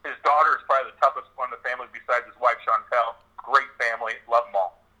awesome. His daughter is probably the toughest one in the family besides his wife, Chantel. Great family. Love them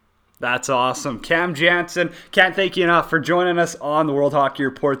all. That's awesome. Cam Janssen, can't thank you enough for joining us on the World Hockey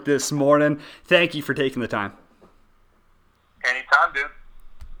Report this morning. Thank you for taking the time. Anytime, dude.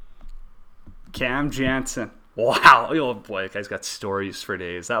 Cam Janssen. Wow. Oh boy, that guy's got stories for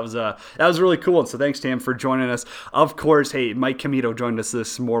days. That was really cool. And so thanks to him for joining us. Of course, hey, Mike Commito joined us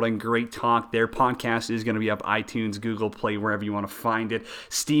this morning. Great talk. Their podcast is going to be up iTunes, Google Play, wherever you want to find it.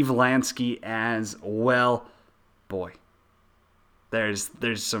 Steve Lansky as well. Boy. There's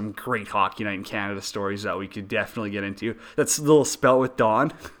some great Hockey Night in Canada stories that we could definitely get into. That's a little spelt with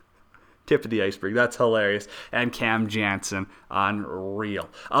Don. Tip of the iceberg. That's hilarious. And Cam Janssen, unreal.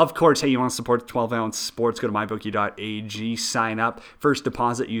 Of course, hey, you want to support 12 Ounce Sports, go to mybookie.ag, sign up. First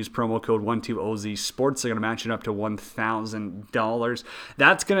deposit, use promo code 12OZ Sports. They're going to match it up to $1,000.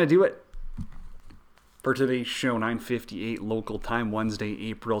 That's going to do it for today's show, 9:58 local time, Wednesday,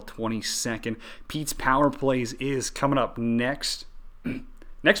 April 22nd. Pete's Power Plays is coming up next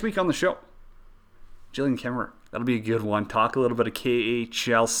week on the show. Jillian Kemmerer. That'll be a good one. Talk a little bit of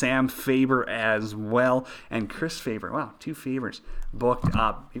KHL. Sam Faber as well. And Chris Faber. Wow, 2 Fabers booked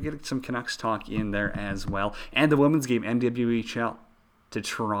up. You get some Canucks talk in there as well. And the women's game, NWHL to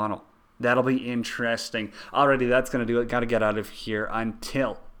Toronto. That'll be interesting. Alrighty, that's going to do it. Got to get out of here.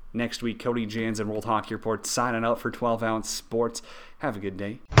 Until next week, Cody Jansen, World Hockey Report, signing out for 12 Ounce Sports. Have a good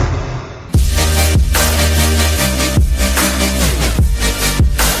day.